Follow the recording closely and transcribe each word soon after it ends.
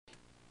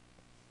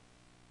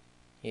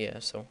yeah,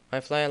 so I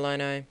fly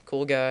Illini,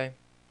 cool guy,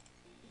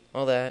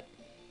 all that.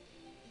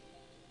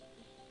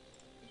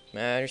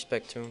 Mad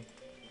respect to him.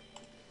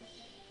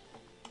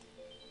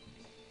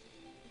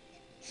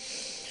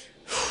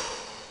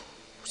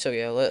 So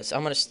yeah,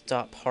 I'm gonna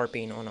stop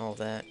harping on all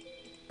that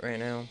right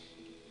now.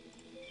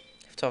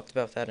 I've talked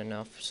about that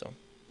enough, so.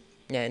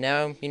 Yeah,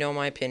 now you know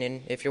my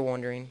opinion, if you're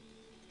wondering.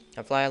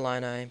 I fly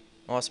Illini,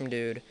 awesome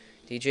dude,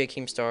 DJ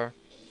Keemstar,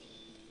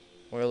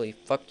 really,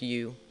 fuck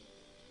you,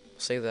 I'll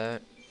say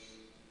that.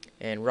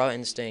 And Raw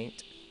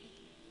Instinct.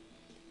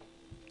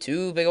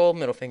 Two big old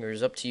middle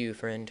fingers, up to you,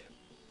 friend.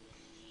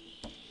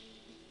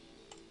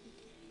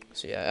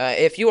 So yeah,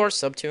 if you are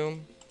sub to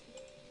him,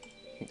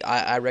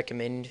 I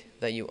recommend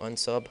that you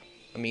unsub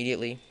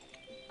immediately.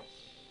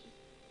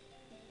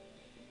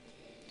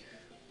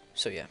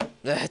 So yeah,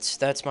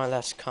 that's my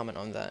last comment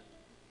on that.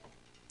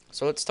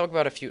 So let's talk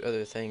about a few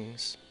other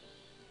things.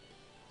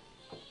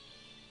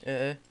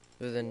 Other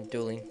than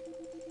dueling.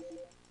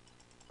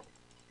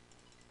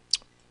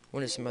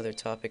 What are some other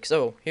topics?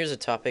 Oh, here's a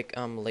topic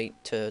I'm late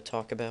to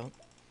talk about.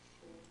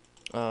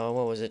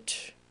 What was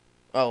it?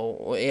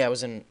 Oh, yeah, it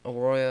was in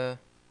Aurora,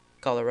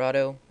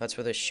 Colorado. That's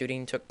where the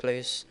shooting took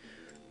place,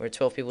 where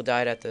 12 people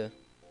died at the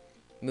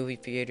movie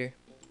theater.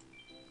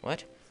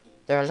 What?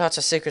 There are lots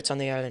of secrets on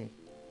the island.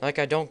 Like,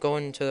 I don't go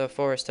into the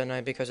forest at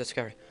night because it's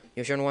scary.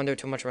 You shouldn't wander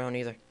too much around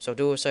either. So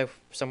do it safe,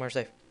 somewhere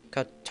safe.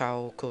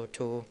 Katao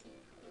koto.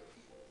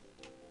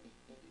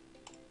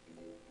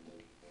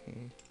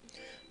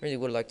 Really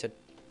would like to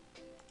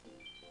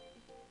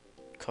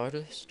card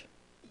list.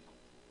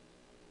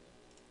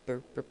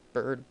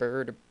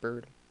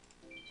 Bird.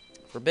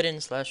 Forbidden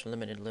 /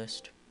 limited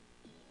list.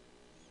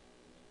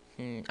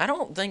 I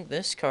don't think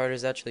this card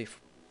is actually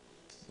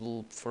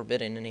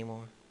forbidden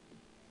anymore.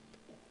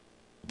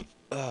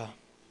 I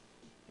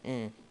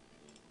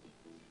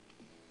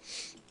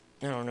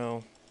don't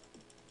know.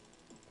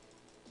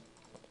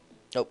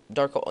 Oh,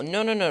 Dark Hole.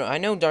 No. I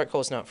know Dark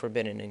Hole's not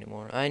forbidden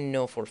anymore. I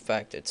know for a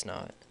fact it's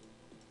not.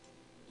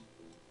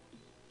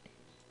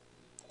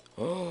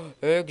 Oh,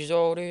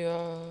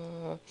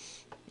 Exodia.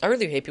 I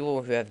really hate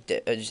people who have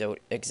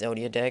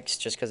Exodia decks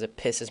just because it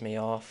pisses me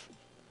off.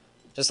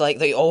 Just like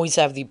they always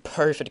have the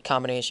perfect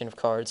combination of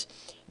cards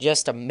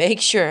just to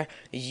make sure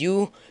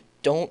you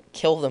don't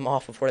kill them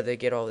off before they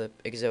get all the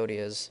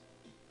Exodias.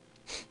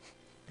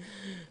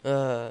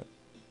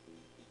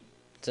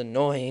 It's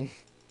annoying.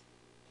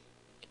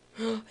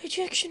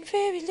 Ejection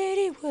fairy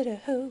lady, what a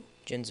hoe.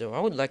 Jinzo. I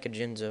would like a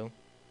Jinzo.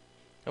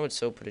 I would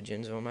so put a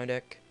Jinzo on my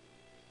deck.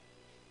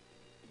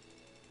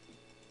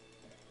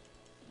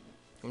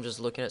 I'm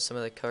just looking at some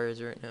of the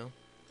cards right now.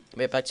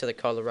 Wait, back to the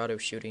Colorado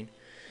shooting.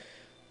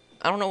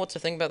 I don't know what to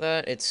think about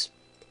that.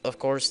 Of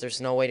course, there's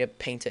no way to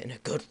paint it in a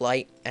good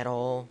light at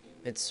all.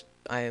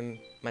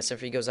 My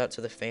sympathy goes out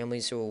to the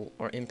families who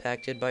are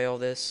impacted by all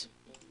this.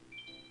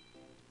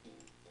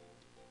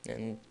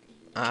 And,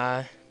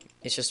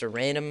 it's just a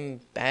random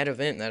bad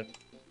event that,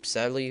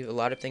 sadly, a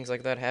lot of things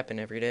like that happen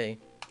every day.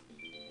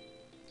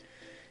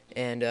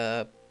 And,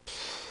 yeah,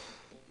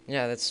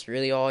 that's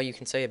really all you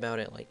can say about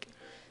it. Like,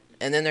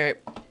 and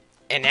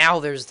now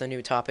there's the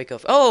new topic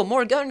of, oh,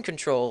 more gun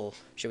control.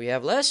 Should we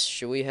have less?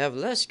 Should we have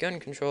less gun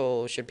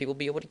control? Should people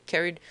be able to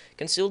carry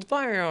concealed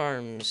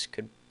firearms?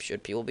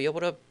 Should people be able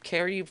to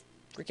carry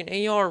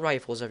freaking AR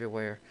rifles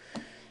everywhere?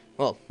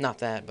 Well, not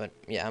that, but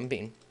yeah, I'm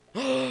being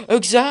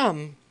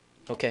exam.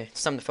 Okay,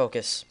 it's time to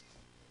focus.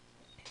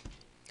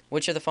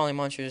 Which of the following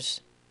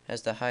monsters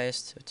has the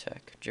highest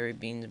attack? Jerry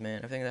Beans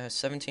Man. I think that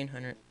has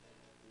 1,700.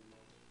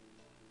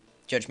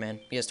 Judge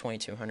Man. He has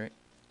 2,200.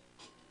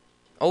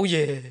 Oh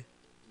yeah.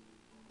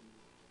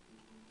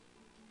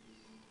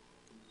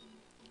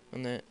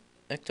 On the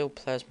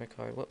ectoplasma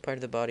card, what part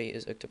of the body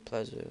is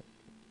ectoplasma?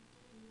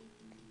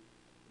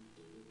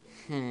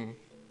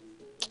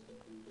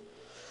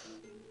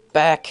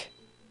 Back.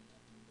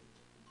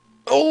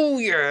 Oh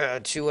yeah,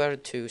 2 out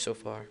of 2 so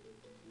far.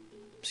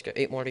 Just got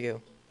 8 more to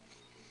go.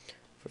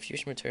 For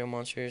fusion material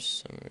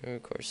monsters,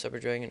 of course, Super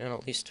Dragon, and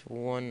at least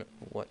one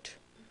what?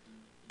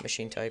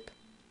 Machine type.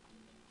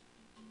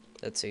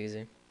 That's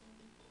easy.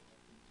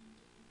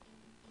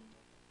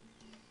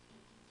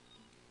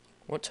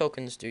 What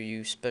tokens do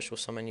you special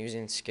summon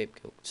using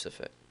Scapegoat's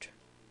effect?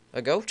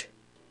 A goat?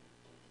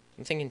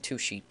 I'm thinking 2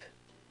 sheep.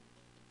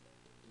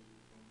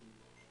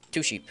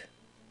 2 sheep.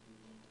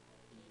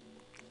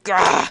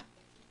 Gah!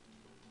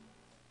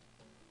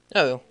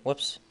 Oh,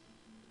 whoops.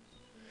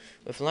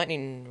 With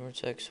Lightning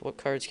Vortex, what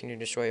cards can you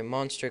destroy?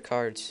 Monster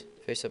cards.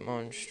 Face-up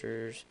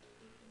monsters.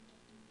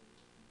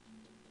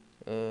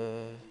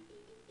 No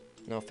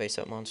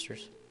face-up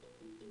monsters.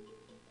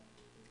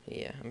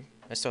 Yeah,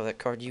 I saw that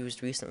card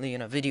used recently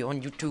in a video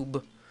on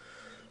YouTube.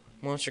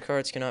 Monster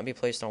cards cannot be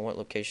placed on what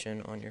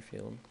location on your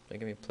field? They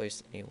can be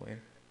placed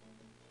anywhere.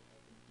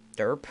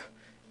 Derp.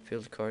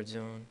 Field card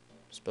zone.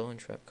 Spell and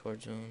trap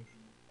card zone.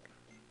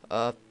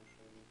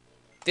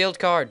 Field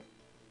card.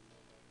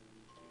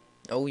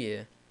 Oh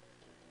yeah.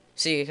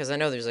 See, because I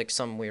know there's like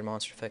some weird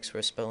monster effects for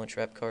a spell and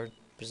trap card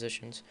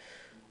positions.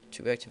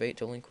 To activate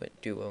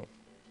Delinquent Duo.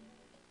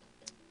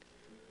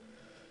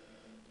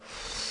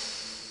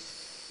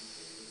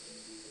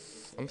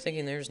 I'm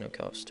thinking there's no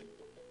cost.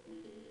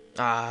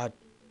 Ah,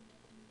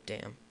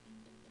 damn.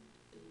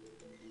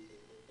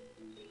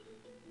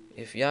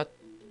 If ya...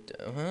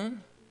 Huh?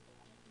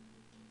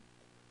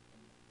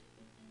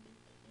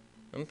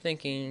 I'm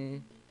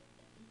thinking...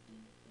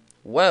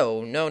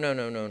 Whoa, no, no,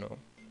 no, no, no.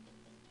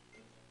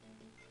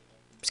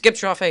 Skip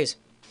straw phase.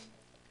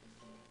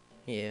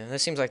 Yeah, that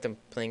seems like the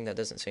thing that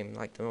doesn't seem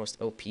like the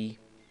most OP. If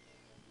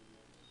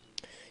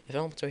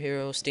elemental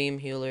hero, steam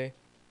healer,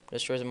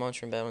 destroys a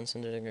monster in battle and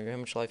sends it how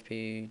much life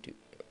HP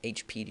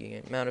do you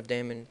get? Amount of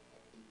damage.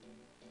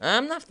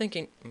 I'm not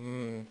thinking.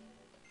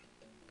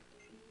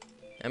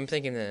 I'm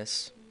thinking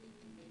this.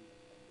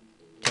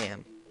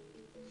 Damn.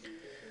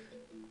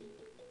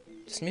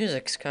 This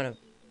music's kind of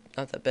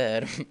not that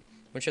bad.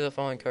 Which of the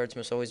following cards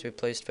must always be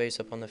placed face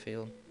up on the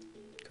field?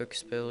 Quick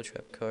spell,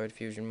 trap card,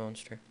 fusion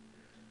monster.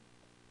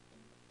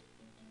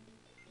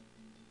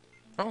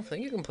 I don't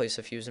think you can place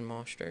a fusion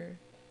monster.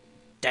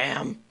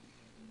 Damn.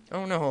 I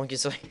don't know.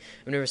 It's like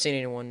I've never seen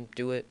anyone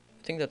do it.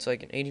 I think that's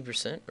like an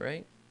 80%,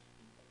 right?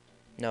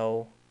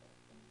 No.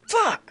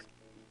 Fuck.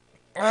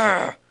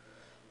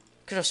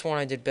 Could have sworn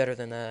I did better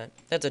than that.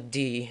 That's a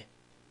D.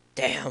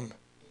 Damn.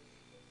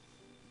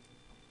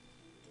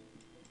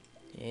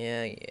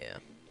 Yeah,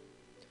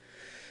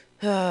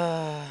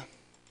 yeah.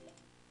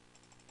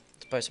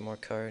 Let's buy some more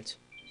cards.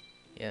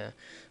 Yeah.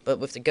 But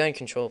with the gun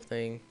control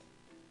thing,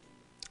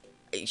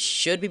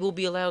 should people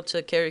be allowed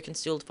to carry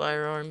concealed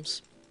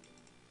firearms?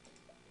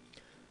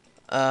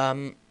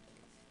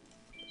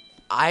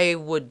 I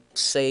would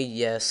say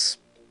yes.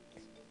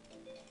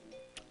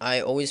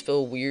 I always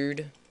feel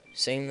weird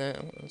saying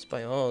that. Let's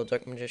buy all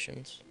Dark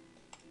Magicians.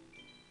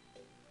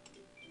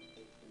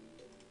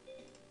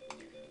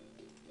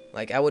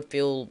 Like, I would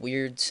feel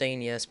weird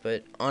saying yes,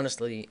 but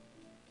honestly,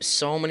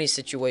 so many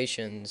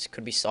situations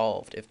could be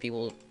solved if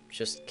people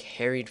just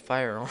carried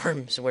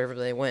firearms wherever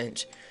they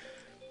went.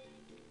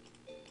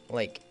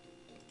 Like,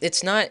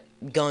 it's not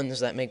guns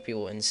that make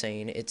people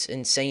insane. It's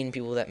insane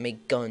people that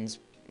make guns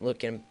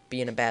look and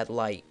be in a bad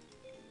light.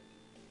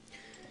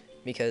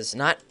 Because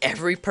not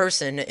every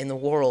person in the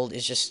world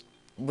is just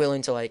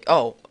willing to, like,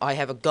 oh, I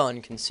have a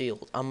gun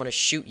concealed. I'm gonna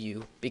shoot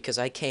you because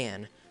I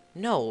can.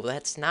 No,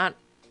 that's not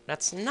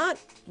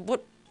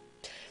what...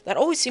 That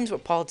always seems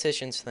what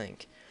politicians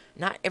think.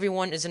 Not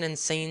everyone is an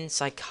insane,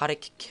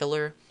 psychotic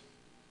killer.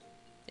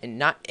 And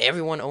not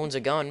everyone owns a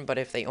gun, but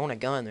if they own a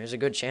gun, there's a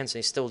good chance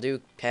they still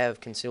do have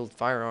concealed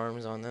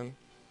firearms on them.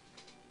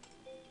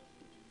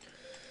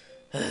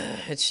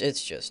 It's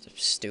just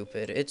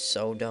stupid. It's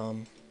so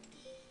dumb.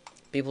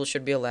 People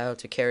should be allowed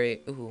to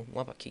carry... Ooh,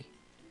 Wabaki.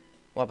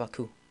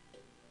 Wabaku.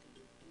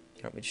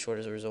 Cannot be destroyed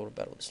as a result of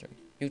battle this turn.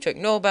 You take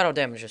no battle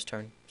damage this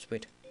turn.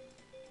 Sweet.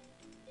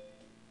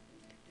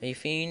 A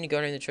fiend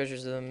guarding the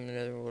treasures of the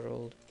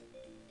netherworld.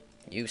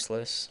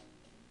 Useless.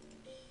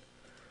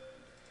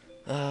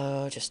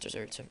 Just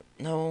desserts.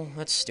 No,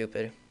 that's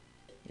stupid.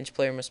 Each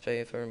player must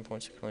pay for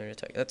points to clear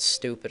attack. That's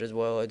stupid as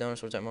well. A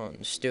dinosaur type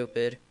mountain.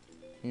 Stupid.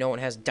 No one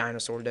has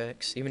dinosaur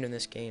decks, even in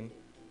this game.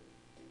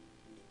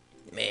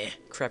 Meh.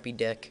 Crappy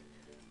deck.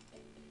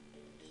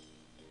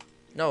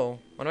 No.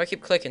 Why do I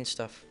keep clicking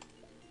stuff?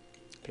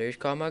 Please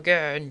come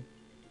again.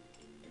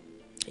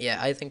 Yeah,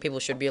 I think people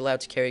should be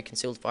allowed to carry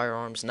concealed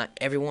firearms. Not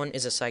everyone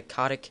is a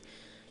psychotic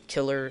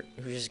killer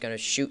who's just gonna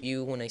shoot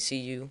you when they see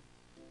you.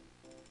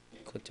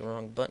 Click the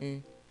wrong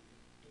button.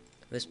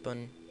 This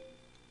button.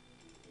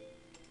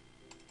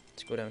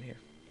 Let's go down here.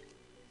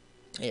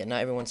 Yeah,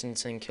 not everyone's an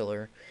insane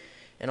killer.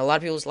 And a lot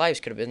of people's lives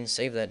could have been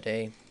saved that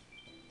day.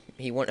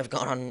 He wouldn't have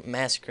gone on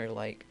massacre.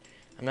 Like,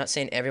 I'm not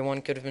saying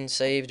everyone could have been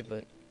saved,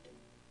 but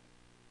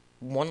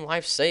one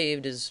life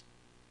saved is...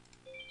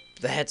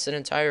 That's an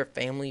entire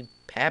family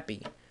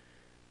happy.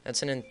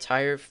 That's an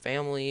entire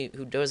family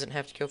who doesn't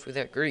have to go through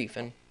that grief.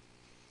 And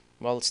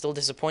while it's still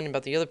disappointing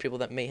about the other people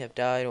that may have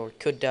died or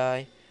could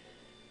die,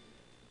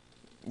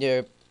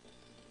 you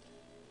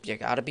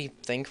gotta be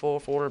thankful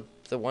for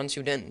the ones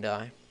who didn't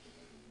die.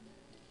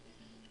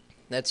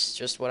 That's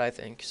just what I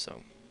think,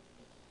 so...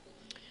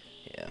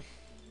 Yeah.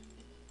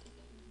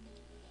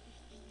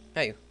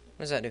 Hey, what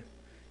does that do?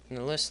 In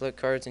the list, select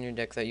cards in your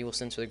deck that you will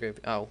send to the grave.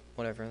 Oh,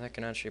 whatever. That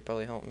can actually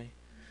probably help me.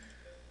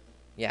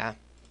 Yeah.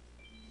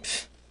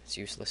 Pfft, it's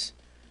useless.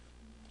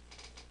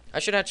 I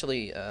should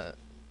actually,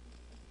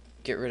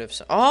 get rid of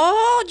some...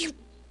 Oh, you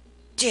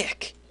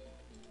dick!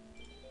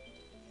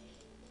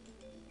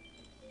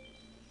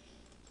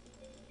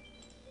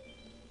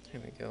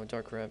 Here we go,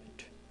 Dark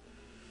Rabbit.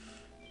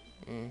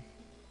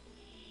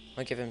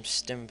 I'll give him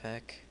Stim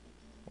Pack.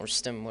 Or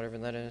Stim, whatever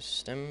that is.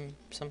 Stim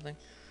something?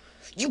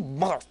 You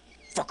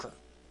motherfucker!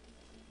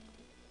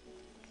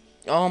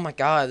 Oh my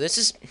god, this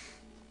is...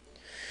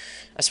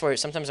 I swear,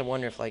 sometimes I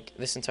wonder if, like,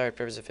 this entire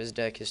purpose of his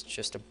deck is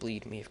just to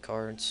bleed me of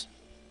cards.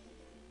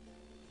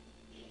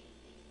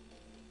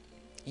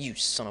 You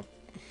son of...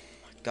 Oh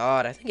my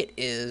god, I think it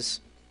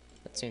is.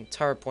 That's the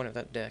entire point of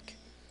that deck.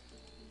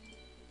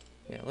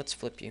 Yeah, let's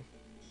flip you.